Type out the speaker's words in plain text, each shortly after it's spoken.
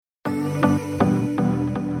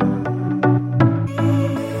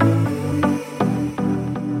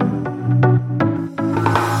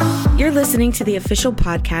listening to the official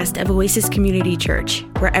podcast of Oasis Community Church,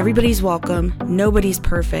 where everybody's welcome, nobody's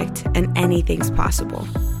perfect, and anything's possible.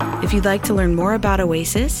 If you'd like to learn more about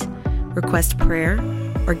Oasis, request prayer,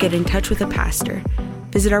 or get in touch with a pastor,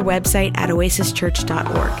 visit our website at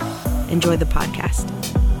oasischurch.org. Enjoy the podcast.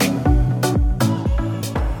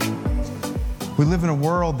 We live in a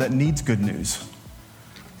world that needs good news.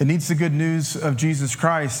 It needs the good news of Jesus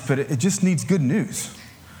Christ, but it just needs good news.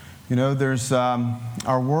 You know,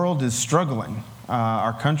 our world is struggling.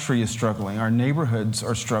 Our country is struggling. Our neighborhoods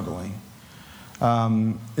are struggling.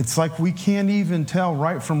 It's like we can't even tell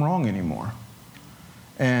right from wrong anymore.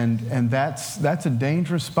 And that's a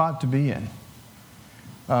dangerous spot to be in.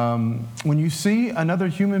 When you see another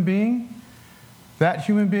human being, that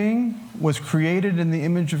human being was created in the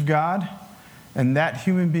image of God, and that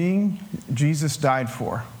human being, Jesus died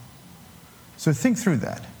for. So think through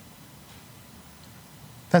that.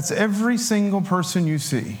 That's every single person you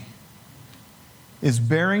see is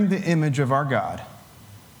bearing the image of our God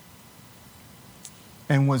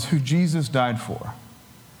and was who Jesus died for.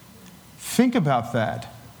 Think about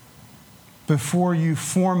that before you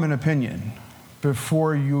form an opinion,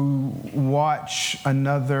 before you watch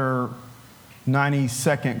another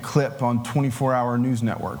 90-second clip on 24-hour news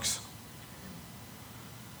networks.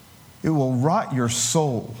 It will rot your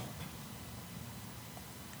soul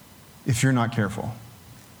if you're not careful.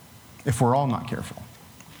 If we're all not careful.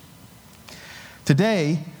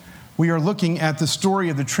 Today, we are looking at the story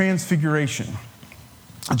of the Transfiguration.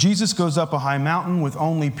 Jesus goes up a high mountain with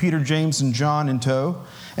only Peter, James, and John in tow,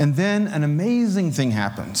 and then an amazing thing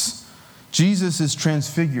happens. Jesus is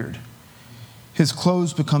transfigured. His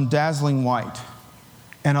clothes become dazzling white,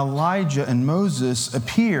 and Elijah and Moses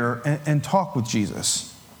appear and talk with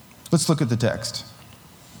Jesus. Let's look at the text.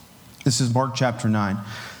 This is Mark chapter 9.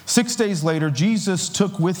 6 days later, Jesus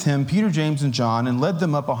took with him Peter, James, and John and led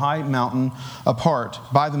them up a high mountain apart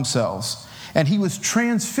by themselves. And he was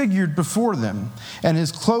transfigured before them, and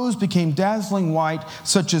his clothes became dazzling white,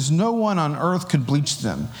 such as no one on earth could bleach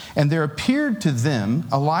them. And there appeared to them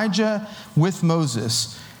Elijah with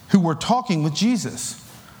Moses, who were talking with Jesus.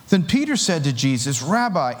 Then Peter said to Jesus,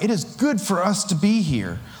 "Rabbi, it is good for us to be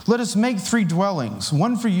here. Let us make 3 dwellings,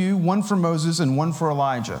 one for you, one for Moses, and one for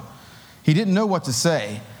Elijah." He didn't know what to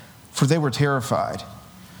say, for they were terrified.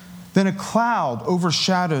 Then a cloud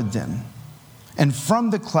overshadowed them, and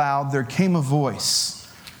from the cloud there came a voice,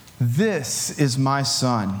 "This is my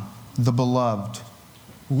son, the beloved.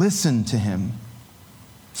 Listen to him."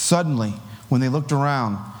 Suddenly, when they looked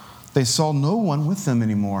around, they saw no one with them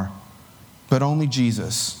anymore, but only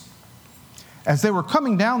Jesus. As they were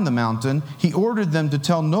coming down the mountain, he ordered them to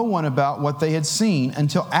tell no one about what they had seen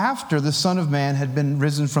until after the Son of Man had been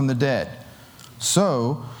risen from the dead.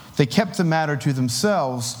 So they kept the matter to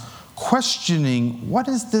themselves, questioning what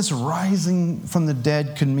is this rising from the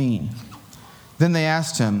dead could mean. Then they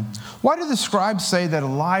asked him, "Why do the scribes say that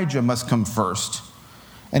Elijah must come first?"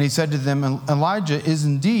 And he said to them, "Elijah is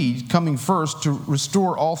indeed coming first to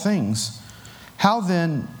restore all things. How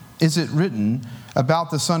then is it written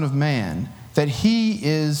about the Son of Man that he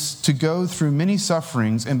is to go through many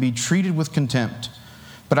sufferings and be treated with contempt?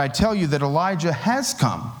 But I tell you that Elijah has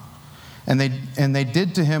come, and they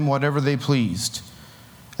did to him whatever they pleased,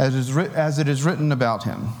 as it is written about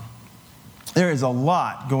him." There is a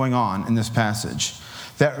lot going on in this passage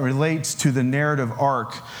that relates to the narrative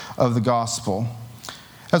arc of the gospel.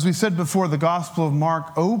 As we said before, the Gospel of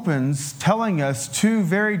Mark opens telling us 2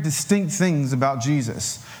 very distinct things about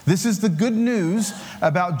Jesus. This is the good news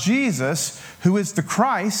about Jesus, who is the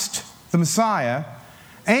Christ, the Messiah,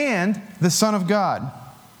 and the Son of God.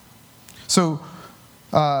 So,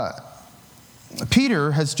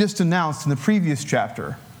 Peter has just announced in the previous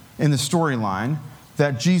chapter in the storyline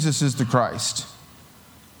that Jesus is the Christ.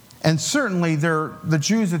 And certainly the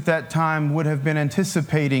Jews at that time would have been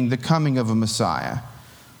anticipating the coming of a Messiah.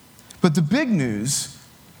 But the big news,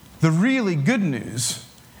 the really good news,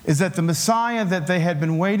 is that the Messiah that they had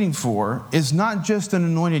been waiting for is not just an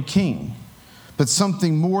anointed king, but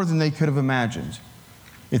something more than they could have imagined.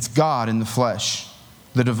 It's God in the flesh,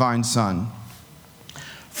 the divine Son.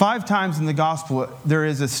 5 times in the gospel, there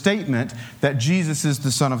is a statement that Jesus is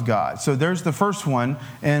the Son of God. So there's the first one,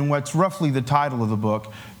 and what's roughly the title of the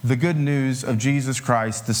book, The Good News of Jesus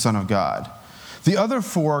Christ, the Son of God. The other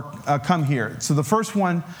 4 come here. So the first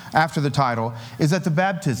one after the title is at the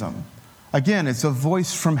baptism. Again, it's a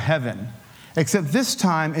voice from heaven, except this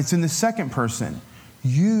time it's in the second person.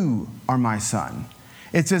 "You are my son."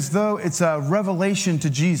 It's as though it's a revelation to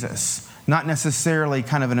Jesus, not necessarily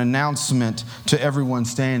kind of an announcement to everyone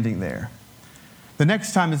standing there. The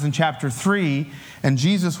next time is in chapter 3, and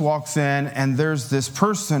Jesus walks in, and there's this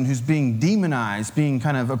person who's being demonized, being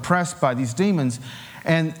kind of oppressed by these demons,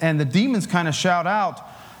 and the demons kind of shout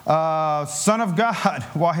out, Son of God,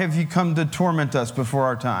 why have you come to torment us before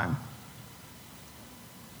our time?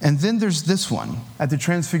 And then there's this one at the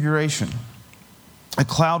Transfiguration. A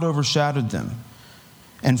cloud overshadowed them,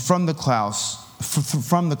 and from the cloud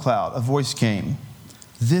a voice came,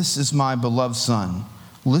 "This is my beloved Son,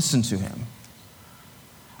 listen to him."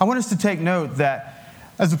 I want us to take note that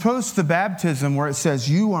as opposed to the baptism where it says,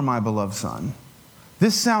 "You are my beloved Son,"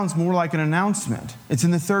 this sounds more like an announcement. It's in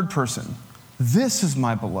the third person. This is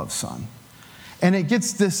my beloved Son. And it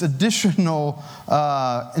gets this additional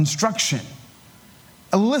instruction.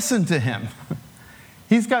 Listen to him.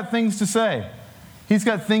 He's got things to say. He's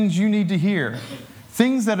got things you need to hear.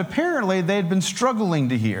 Things that apparently they had been struggling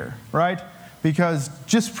to hear, right? Because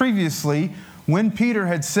just previously, when Peter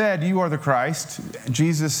had said, "You are the Christ,"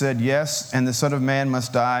 Jesus said, "Yes, and the Son of Man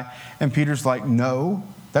must die." And Peter's like, "No,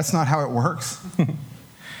 that's not how it works."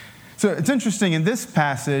 So it's interesting, in this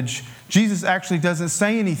passage, Jesus actually doesn't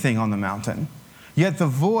say anything on the mountain. Yet the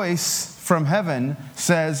voice from heaven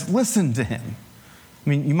says, "Listen to him." I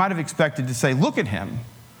mean, you might have expected to say, "Look at him,"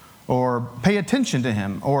 or "Pay attention to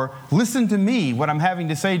him," or "Listen to me, what I'm having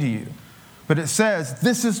to say to you." But it says,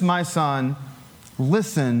 "This is my Son,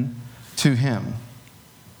 listen to him."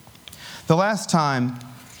 The last time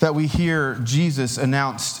that we hear Jesus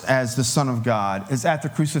announced as the Son of God is at the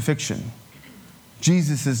crucifixion.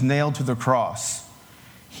 Jesus is nailed to the cross.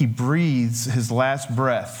 He breathes his last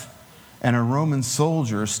breath, and a Roman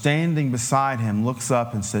soldier standing beside him looks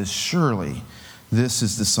up and says, "Surely this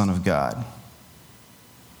is the Son of God."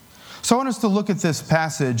 So I want us to look at this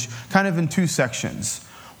passage kind of in two sections.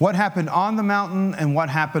 What happened on the mountain and what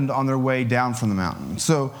happened on their way down from the mountain.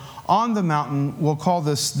 So on the mountain, we'll call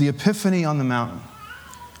this the Epiphany on the mountain.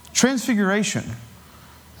 Transfiguration,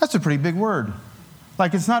 that's a pretty big word.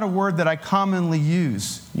 Like, it's not a word that I commonly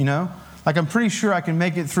use, you know? Like, I'm pretty sure I can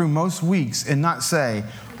make it through most weeks and not say,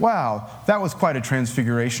 "Wow, that was quite a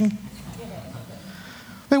transfiguration."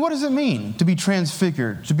 I mean, what does it mean to be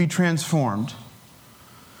transfigured, to be transformed?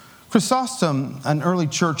 Chrysostom, an early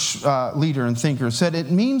church leader and thinker, said it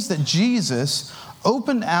means that Jesus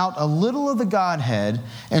opened out a little of the Godhead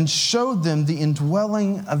and showed them the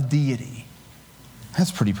indwelling of deity.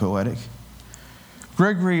 That's pretty poetic.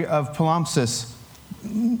 Gregory of Palampsest,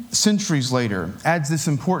 centuries later, adds this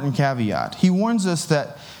important caveat. He warns us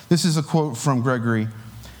that, this is a quote from Gregory,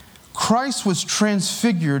 "Christ was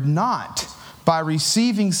transfigured not by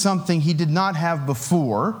receiving something he did not have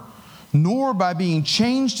before, nor by being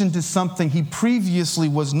changed into something he previously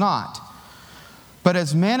was not, but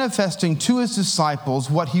as manifesting to his disciples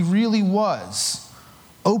what he really was,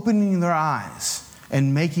 opening their eyes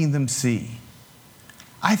and making them see."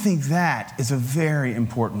 I think that is a very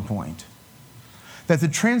important point. That the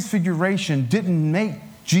transfiguration didn't make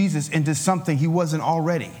Jesus into something he wasn't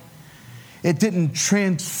already. It didn't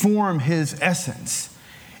transform his essence.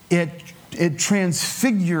 It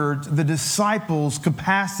transfigured the disciples'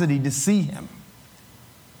 capacity to see him.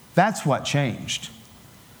 That's what changed.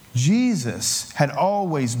 Jesus had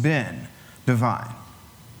always been divine.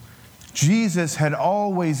 Jesus had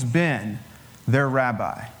always been their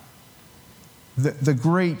rabbi. The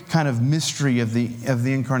great kind of mystery of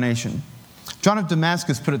the incarnation. John of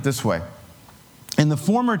Damascus put it this way: "In the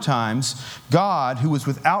former times, God, who was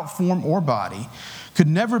without form or body, could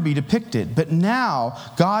never be depicted. But now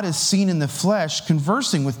God is seen in the flesh,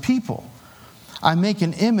 conversing with people. I make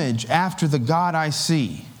an image after the God I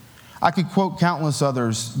see." I could quote countless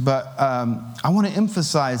others, but I want to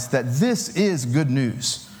emphasize that this is good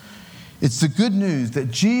news. It's the good news that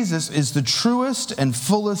Jesus is the truest and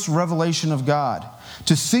fullest revelation of God.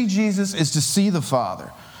 To see Jesus is to see the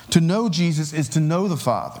Father. To know Jesus is to know the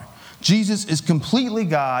Father. Jesus is completely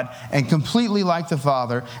God and completely like the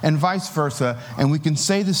Father, and vice versa, and we can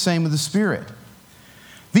say the same of the Spirit.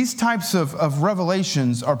 These types of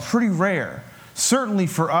revelations are pretty rare. Certainly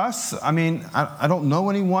for us. I mean, I don't know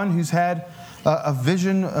anyone who's had a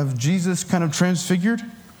vision of Jesus kind of transfigured,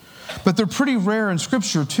 but they're pretty rare in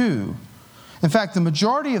Scripture too. In fact, the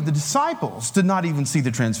majority of the disciples did not even see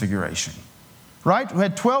the transfiguration, right? We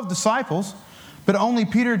had 12 disciples, but only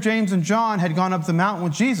Peter, James, and John had gone up the mountain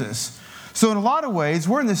with Jesus. So in a lot of ways,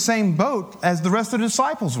 we're in the same boat as the rest of the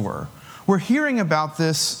disciples were. We're hearing about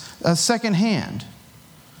this secondhand.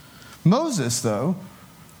 Moses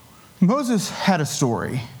had a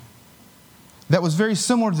story that was very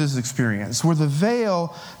similar to this experience, where the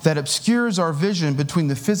veil that obscures our vision between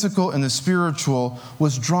the physical and the spiritual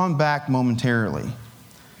was drawn back momentarily.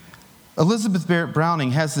 Elizabeth Barrett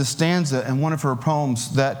Browning has this stanza in one of her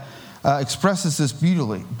poems that expresses this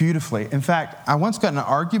beautifully. In fact, I once got in an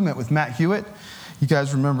argument with Matt Hewitt. You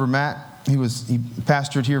guys remember Matt? He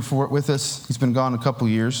pastored here with us. He's been gone a couple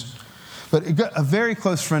years. But a very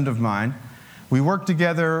close friend of mine. We worked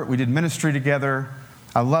together. We did ministry together.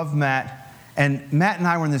 I love Matt. And Matt and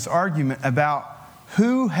I were in this argument about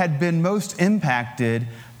who had been most impacted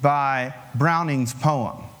by Browning's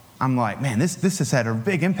poem. I'm like, man, this has had a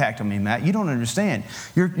big impact on me, Matt. You don't understand.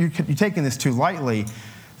 You're taking this too lightly.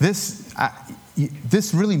 This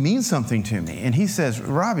really means something to me. And he says,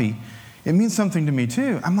 Robbie, it means something to me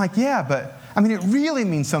too. I'm like, yeah, but it really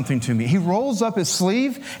means something to me. He rolls up his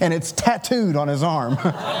sleeve and it's tattooed on his arm.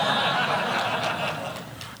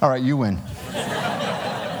 All right, you win.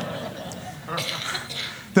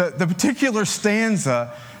 The particular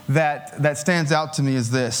stanza that stands out to me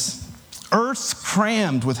is this. Earth's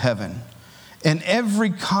crammed with heaven, and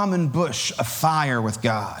every common bush afire with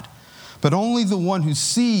God. But only the one who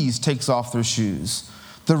sees takes off their shoes.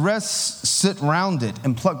 The rest sit round it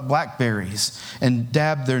and pluck blackberries and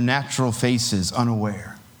dab their natural faces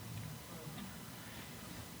unaware.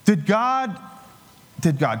 Did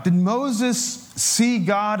Moses see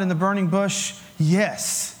God in the burning bush?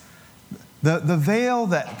 Yes. The veil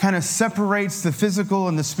that kind of separates the physical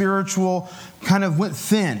and the spiritual kind of went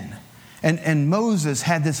thin. And Moses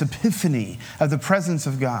had this epiphany of the presence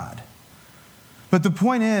of God. But the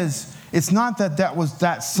point is, it's not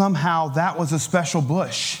that somehow that was a special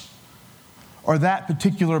bush or that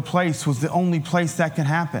particular place was the only place that can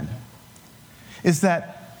happen. It's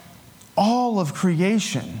that all of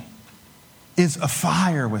creation is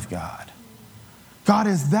afire with God. God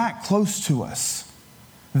is that close to us,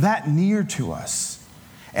 that near to us.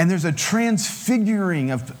 And there's a transfiguring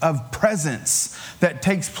of presence that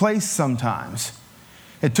takes place sometimes.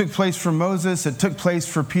 It took place for Moses. It took place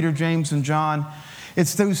for Peter, James, and John.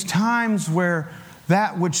 It's those times where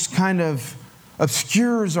that which kind of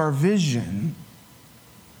obscures our vision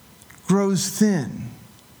grows thin.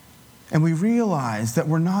 And we realize that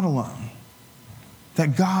we're not alone,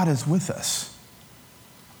 that God is with us.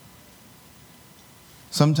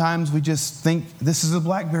 Sometimes we just think this is a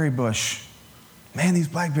blackberry bush. Man, these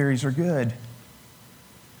blackberries are good.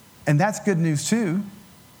 And that's good news too.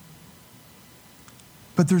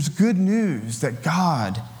 But there's good news that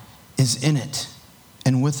God is in it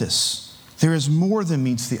and with us. There is more than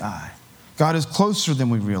meets the eye. God is closer than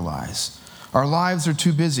we realize. Our lives are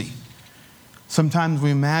too busy. Sometimes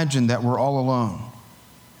we imagine that we're all alone.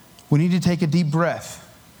 We need to take a deep breath.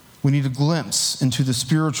 We need a glimpse into the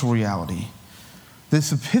spiritual reality.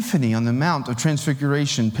 This epiphany on the Mount of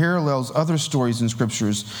Transfiguration parallels other stories in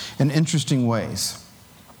scriptures in interesting ways.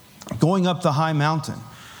 Going up the high mountain.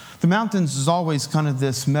 The mountains is always kind of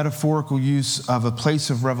this metaphorical use of a place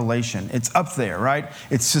of revelation. It's up there, right?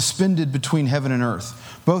 It's suspended between heaven and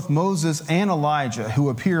earth. Both Moses and Elijah, who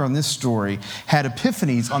appear on this story, had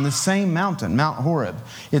epiphanies on the same mountain, Mount Horeb.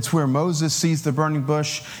 It's where Moses sees the burning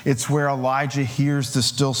bush. It's where Elijah hears the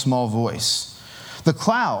still small voice. The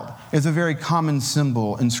cloud is a very common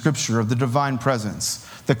symbol in Scripture of the divine presence.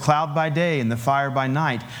 The cloud by day and the fire by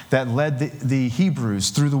night that led the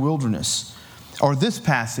Hebrews through the wilderness. Or this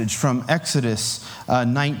passage from Exodus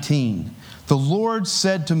 19. The Lord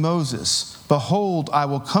said to Moses, "Behold, I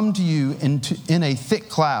will come to you in a thick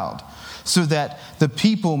cloud, so that the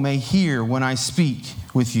people may hear when I speak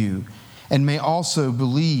with you, and may also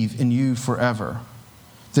believe in you forever."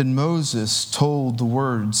 Then Moses told the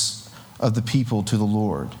words of the people to the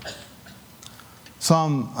Lord.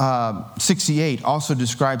 Psalm 68 also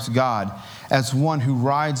describes God as one who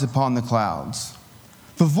rides upon the clouds.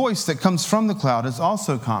 The voice that comes from the cloud is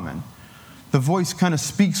also common. The voice kind of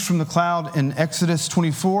speaks from the cloud in Exodus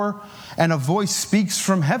 24, and a voice speaks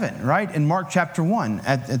from heaven, right? In Mark chapter 1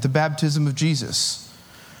 at the baptism of Jesus.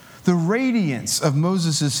 The radiance of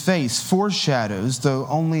Moses' face foreshadows, though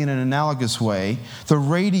only in an analogous way, the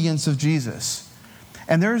radiance of Jesus.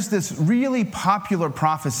 And there's this really popular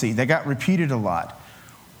prophecy that got repeated a lot.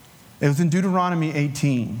 It was in Deuteronomy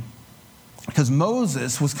 18, because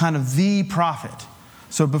Moses was kind of the prophet.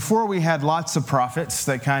 So before we had lots of prophets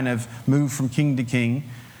that kind of moved from king to king,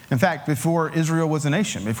 in fact, before Israel was a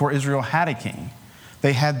nation, before Israel had a king,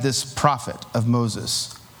 they had this prophet of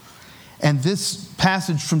Moses. And this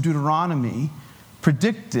passage from Deuteronomy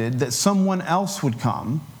predicted that someone else would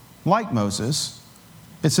come, like Moses.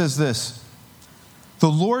 It says this,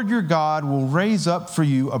 "The Lord your God will raise up for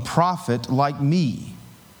you a prophet like me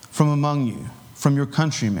from among you, from your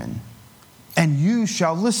countrymen, and you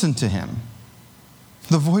shall listen to him."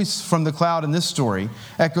 The voice from the cloud in this story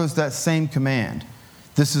echoes that same command.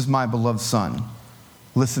 "This is my beloved son.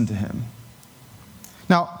 listen to him.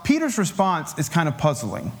 Now, Peter's response is kind of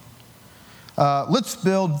puzzling. Let's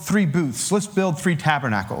build 3 booths. Let's build 3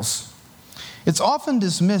 tabernacles. It's often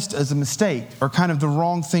dismissed as a mistake or kind of the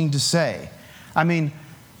wrong thing to say. I mean,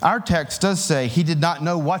 our text does say he did not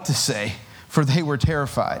know what to say, for they were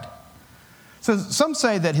terrified. So some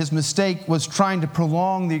say that his mistake was trying to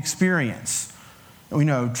prolong the experience.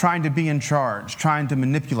 Trying to be in charge, trying to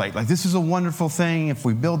manipulate. Like, this is a wonderful thing. If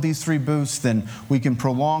we build these 3 booths, then we can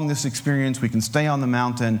prolong this experience. We can stay on the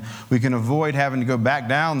mountain. We can avoid having to go back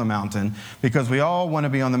down the mountain because we all want to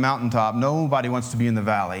be on the mountaintop. Nobody wants to be in the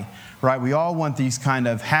valley, right? We all want these kind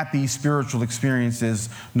of happy spiritual experiences.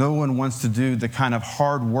 No one wants to do the kind of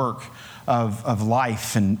hard work of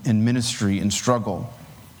life and ministry and struggle.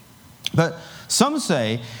 But some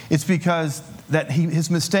say it's because that his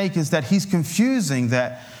mistake is that he's confusing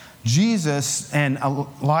that Jesus and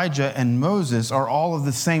Elijah and Moses are all of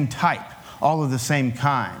the same type, all of the same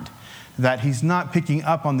kind. That he's not picking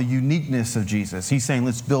up on the uniqueness of Jesus. He's saying,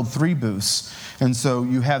 let's build 3 booths. And so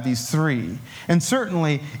you have these 3. And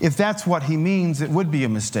certainly, if that's what he means, it would be a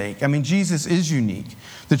mistake. I mean, Jesus is unique.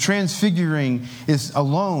 The transfiguring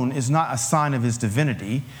alone is not a sign of his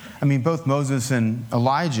divinity. I mean, both Moses and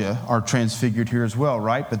Elijah are transfigured here as well,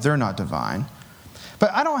 right? But they're not divine.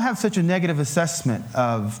 But I don't have such a negative assessment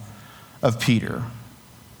of Peter.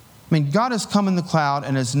 I mean, God has come in the cloud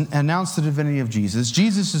and has announced the divinity of Jesus.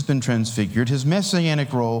 Jesus has been transfigured. His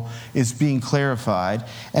messianic role is being clarified.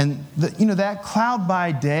 And that cloud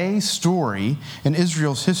by day story in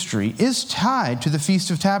Israel's history is tied to the Feast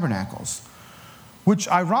of Tabernacles, which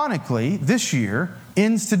ironically this year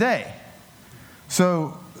ends today.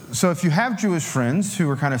 So if you have Jewish friends who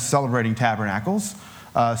are kind of celebrating tabernacles,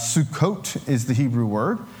 Sukkot is the Hebrew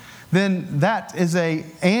word, then that is an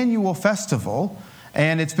annual festival,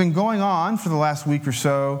 and it's been going on for the last week or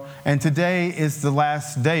so, and today is the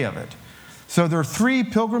last day of it. So there are 3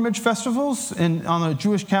 pilgrimage festivals on the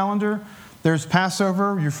Jewish calendar. There's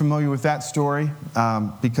Passover. You're familiar with that story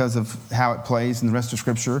because of how it plays in the rest of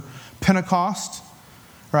Scripture. Pentecost,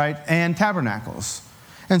 right, and Tabernacles.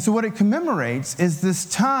 And so what it commemorates is this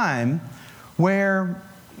time where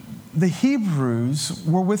the Hebrews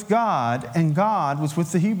were with God and God was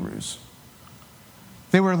with the Hebrews.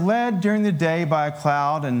 They were led during the day by a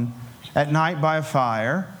cloud and at night by a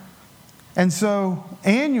fire. And so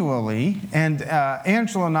annually, and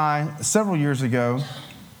Angela and I, several years ago,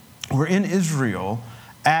 were in Israel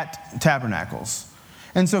at Tabernacles.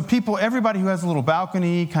 And so everybody who has a little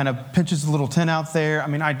balcony kind of pitches a little tent out there. I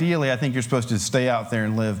mean, ideally, I think you're supposed to stay out there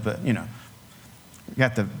and live, but, you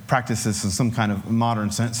got to practice this in some kind of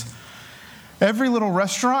modern sense. Every little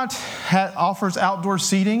restaurant offers outdoor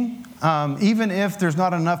seating. Even if there's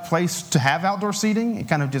not enough place to have outdoor seating, it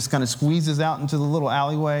kind of squeezes out into the little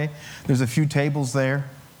alleyway. There's a few tables there.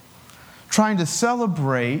 Trying to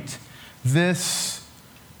celebrate this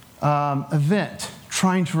event,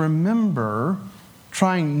 trying to remember,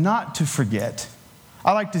 trying not to forget.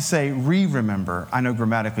 I like to say re-remember. I know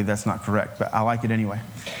grammatically that's not correct, but I like it anyway.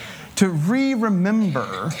 To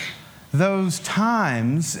re-remember those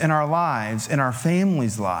times in our lives, in our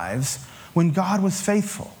families' lives, when God was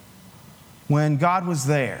faithful, when God was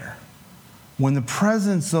there, when the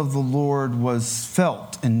presence of the Lord was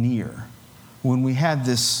felt and near, when we had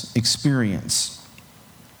this experience.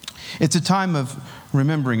 It's a time of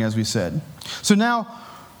remembering, as we said. So now,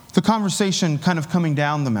 the conversation kind of coming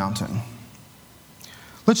down the mountain.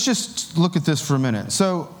 Let's just look at this for a minute.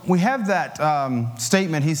 So we have that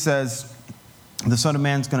statement. He says, the Son of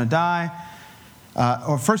Man's going to die.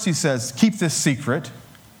 Or first he says, keep this secret.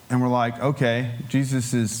 And we're like, okay,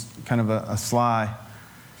 Jesus is kind of a sly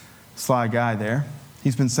guy there.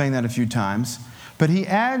 He's been saying that a few times. But he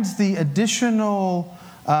adds the additional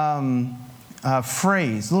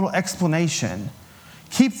phrase, a little explanation.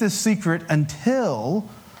 Keep this secret until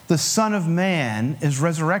the Son of Man is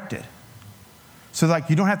resurrected. So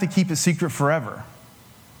you don't have to keep it secret forever.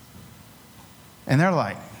 And they're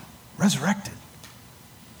like, resurrected?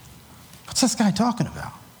 What's this guy talking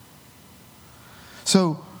about?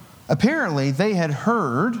 So apparently they had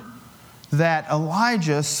heard that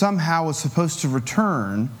Elijah somehow was supposed to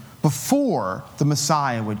return before the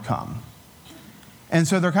Messiah would come. And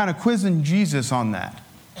so they're kind of quizzing Jesus on that.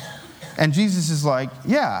 And Jesus is like,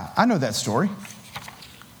 yeah, I know that story.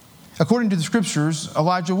 According to the Scriptures,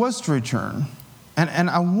 Elijah was to return. And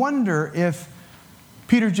I wonder if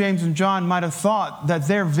Peter, James, and John might have thought that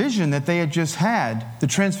their vision that they had just had, the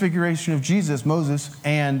transfiguration of Jesus, Moses,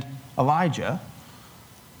 and Elijah,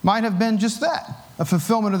 might have been just that, a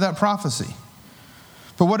fulfillment of that prophecy.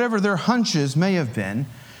 But whatever their hunches may have been,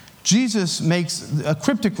 Jesus makes a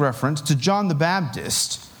cryptic reference to John the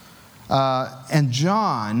Baptist, and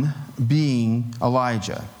John being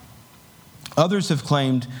Elijah. Others have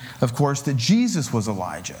claimed, of course, that Jesus was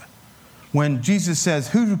Elijah. When Jesus says,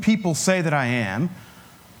 "Who do people say that I am?"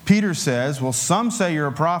 Peter says, "Well, some say you're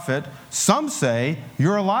a prophet, some say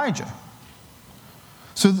you're Elijah."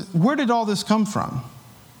 So where did all this come from?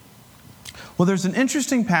 Well, there's an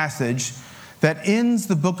interesting passage that ends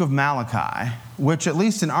the book of Malachi, which, at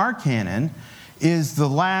least in our canon, is the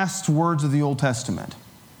last words of the Old Testament.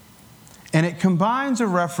 And it combines a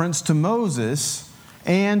reference to Moses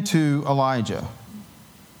and to Elijah.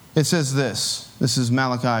 It says this. This is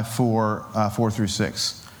Malachi 4, 4 through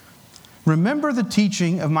 6. "Remember the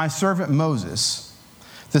teaching of my servant Moses,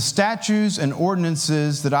 the statutes and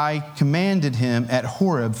ordinances that I commanded him at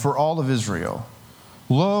Horeb for all of Israel.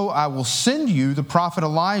 Lo, I will send you the prophet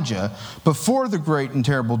Elijah before the great and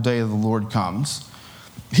terrible day of the Lord comes.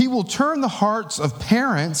 He will turn the hearts of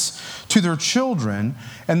parents to their children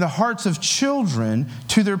and the hearts of children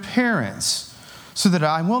to their parents, so that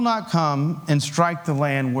I will not come and strike the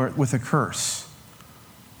land with a curse."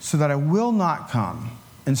 So that I will not come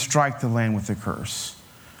and strike the land with a curse.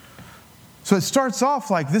 So it starts off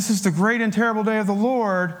like, this is the great and terrible day of the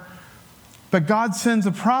Lord, but God sends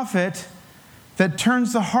a prophet that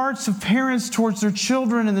turns the hearts of parents towards their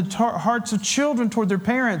children and the hearts of children toward their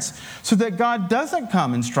parents, so that God doesn't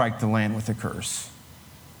come and strike the land with a curse.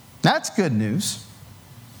 That's good news.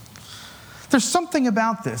 There's something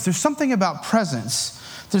about this. There's something about presence.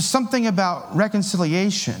 There's something about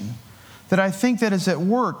reconciliation that I think that is at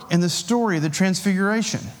work in the story of the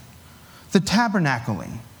Transfiguration. The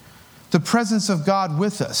tabernacling, the presence of God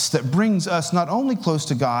with us that brings us not only close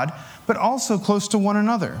to God, but also close to one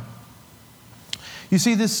another. You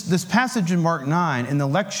see, this passage in Mark 9 in the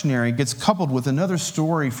lectionary gets coupled with another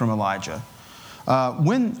story from Elijah.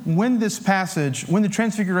 When the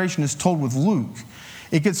Transfiguration is told with Luke,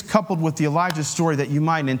 it gets coupled with the Elijah story that you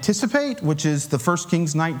might anticipate, which is the 1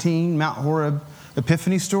 Kings 19, Mount Horeb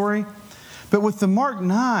Epiphany story. But with the Mark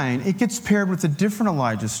 9, it gets paired with a different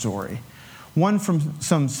Elijah story, one from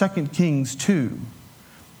some 2 Kings 2.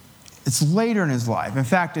 It's later in his life. In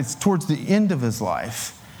fact, it's towards the end of his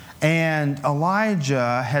life. And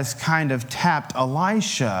Elijah has kind of tapped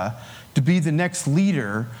Elisha to be the next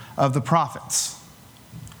leader of the prophets.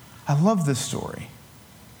 I love this story.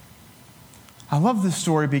 I love this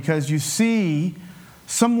story because you see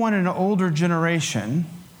someone in an older generation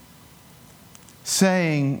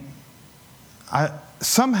saying,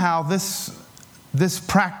 somehow this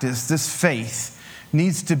practice, this faith,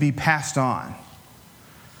 needs to be passed on.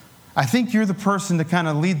 I think you're the person to kind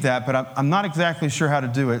of lead that, but I'm not exactly sure how to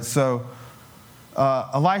do it. So,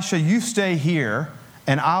 Elisha, you stay here,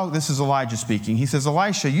 and this is Elijah speaking. He says,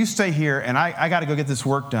 "Elisha, you stay here, and I got to go get this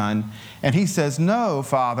work done." And he says, "No,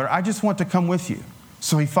 Father, I just want to come with you."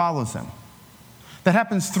 So he follows him. That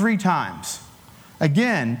happens 3 times.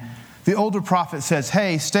 Again, the older prophet says,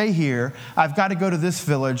 "Hey, stay here. I've got to go to this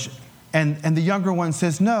village." And the younger one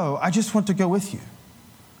says, "No, I just want to go with you."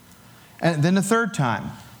 And then the 3rd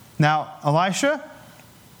time, "Now, Elisha,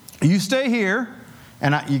 you stay here,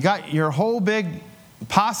 and you got your whole big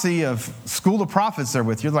posse of school of prophets there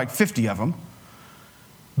with you, like 50 of them,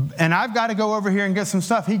 and I've got to go over here and get some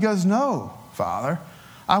stuff." He goes, "No, Father,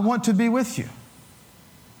 I want to be with you."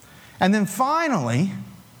 And then finally,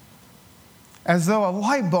 as though a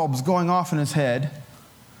light bulb's going off in his head,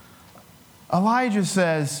 Elijah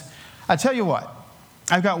says, "I tell you what,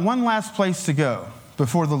 I've got one last place to go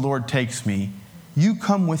before the Lord takes me. You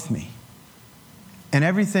come with me, and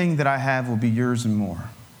everything that I have will be yours and more."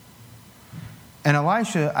 And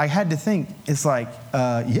Elisha, I had to think, it's like,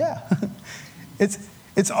 yeah,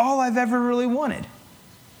 it's all I've ever really wanted,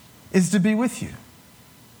 is to be with you.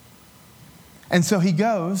 And so he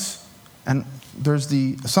goes, and there's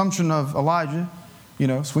the assumption of Elijah,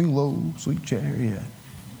 swing low, sweet chariot.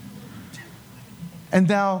 And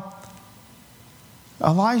now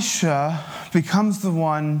Elisha becomes the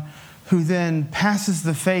one who then passes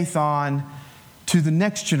the faith on to the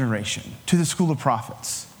next generation, to the school of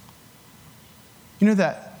prophets.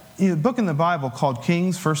 The book in the Bible called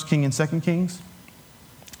Kings, 1 King and 2 Kings.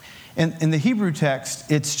 And in the Hebrew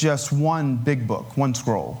text, it's just one big book, one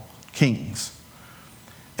scroll, Kings.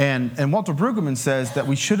 And Walter Brueggemann says that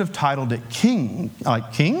we should have titled it King,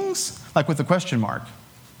 like Kings? Like with a question mark.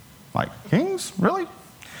 Like, Kings? Really?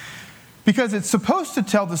 Because it's supposed to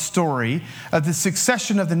tell the story of the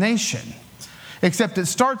succession of the nation. Except it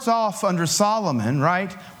starts off under Solomon,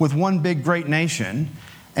 right, with one big great nation.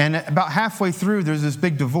 And about halfway through, there's this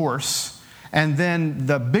big divorce. And then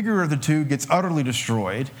the bigger of the two gets utterly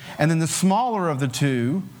destroyed. And then the smaller of the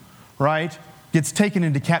two right, gets taken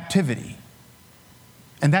into captivity.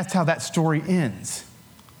 And that's how that story ends.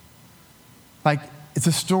 Like, it's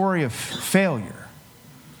a story of failure.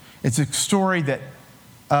 It's a story that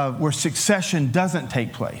where succession doesn't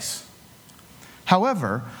take place.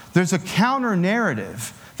 However, there's a counter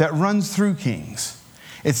narrative that runs through Kings.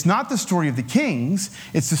 It's not the story of the kings,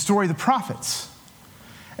 it's the story of the prophets.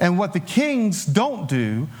 And what the kings don't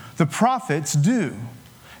do, the prophets do.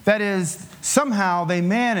 That is, somehow they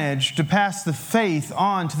manage to pass the faith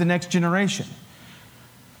on to the next generation.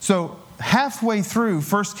 So halfway through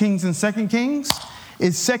 1 Kings and 2 Kings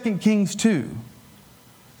is 2 Kings 2.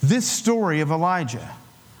 This story of Elijah.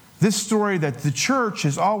 This story that the church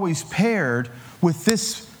has always paired with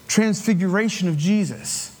this transfiguration of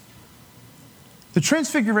Jesus. The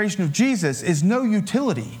transfiguration of Jesus is no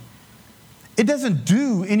utility. It doesn't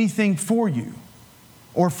do anything for you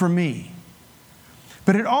or for me.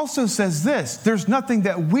 But it also says this: there's nothing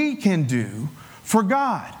that we can do for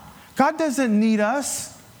God. God doesn't need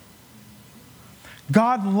us.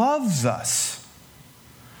 God loves us.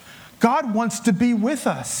 God wants to be with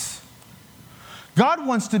us. God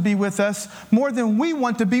wants to be with us more than we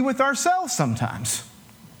want to be with ourselves sometimes.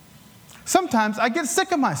 Sometimes I get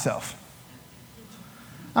sick of myself.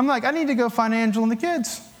 I'm like, I need to go find Angela and the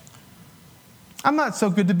kids. I'm not so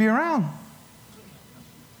good to be around.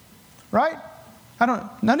 Right?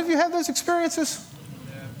 None of you have those experiences?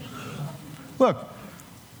 Look.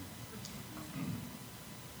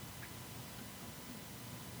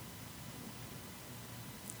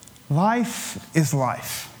 Life is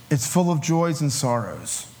life. It's full of joys and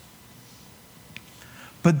sorrows.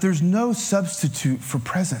 But there's no substitute for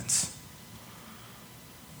presence.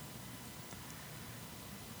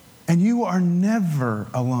 And you are never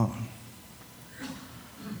alone.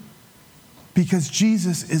 Because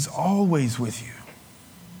Jesus is always with you.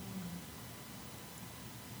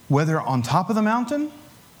 Whether on top of the mountain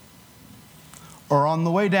or on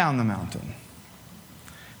the way down the mountain.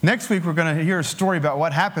 Next week, we're going to hear a story about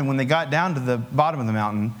what happened when they got down to the bottom of the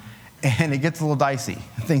mountain, and it gets a little dicey.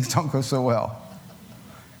 Things don't go so well.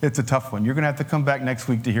 It's a tough one. You're going to have to come back next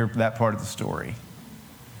week to hear that part of the story.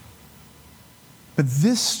 But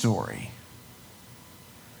this story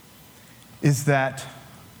is that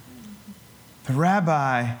the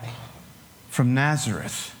rabbi from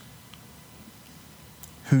Nazareth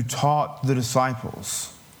who taught the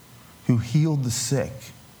disciples, who healed the sick,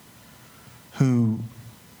 who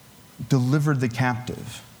delivered the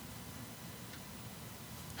captive,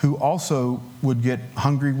 who also would get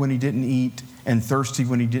hungry when he didn't eat and thirsty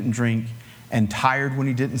when he didn't drink and tired when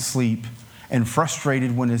he didn't sleep and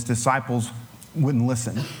frustrated when his disciples wouldn't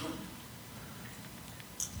listen,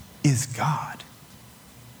 is God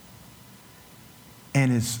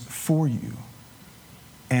and is for you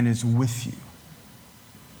and is with you.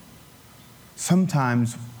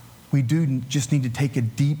 Sometimes we do just need to take a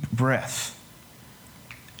deep breath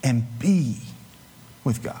and be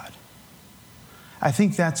with God. I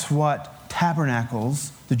think that's what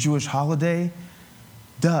Tabernacles, the Jewish holiday,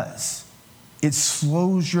 does. It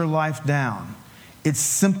slows your life down. It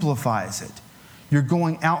simplifies it. You're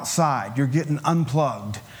going outside, you're getting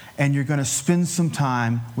unplugged, and you're going to spend some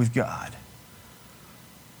time with God.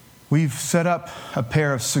 We've set up a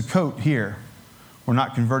pair of Sukkot here. We're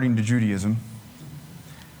not converting to Judaism.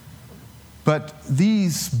 But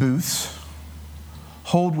these booths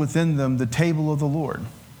hold within them the table of the Lord.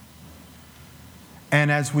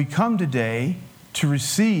 And as we come today to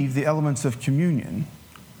receive the elements of communion,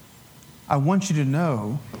 I want you to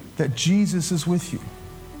know that Jesus is with you,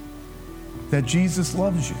 that Jesus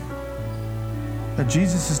loves you, that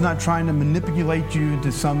Jesus is not trying to manipulate you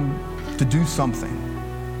to do something.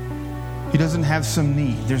 He doesn't have some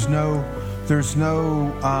need. There's no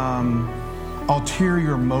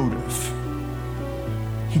ulterior motive.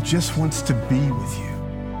 He just wants to be with you.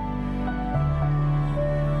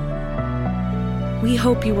 We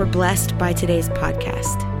hope you were blessed by today's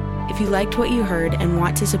podcast. If you liked what you heard and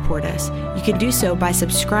want to support us, you can do so by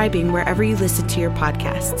subscribing wherever you listen to your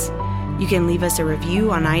podcasts. You can leave us a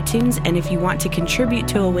review on iTunes, and if you want to contribute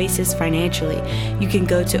to Oasis financially, you can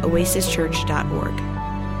go to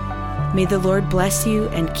oasischurch.org. May the Lord bless you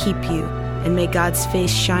and keep you, and may God's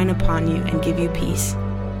face shine upon you and give you peace.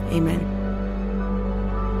 Amen.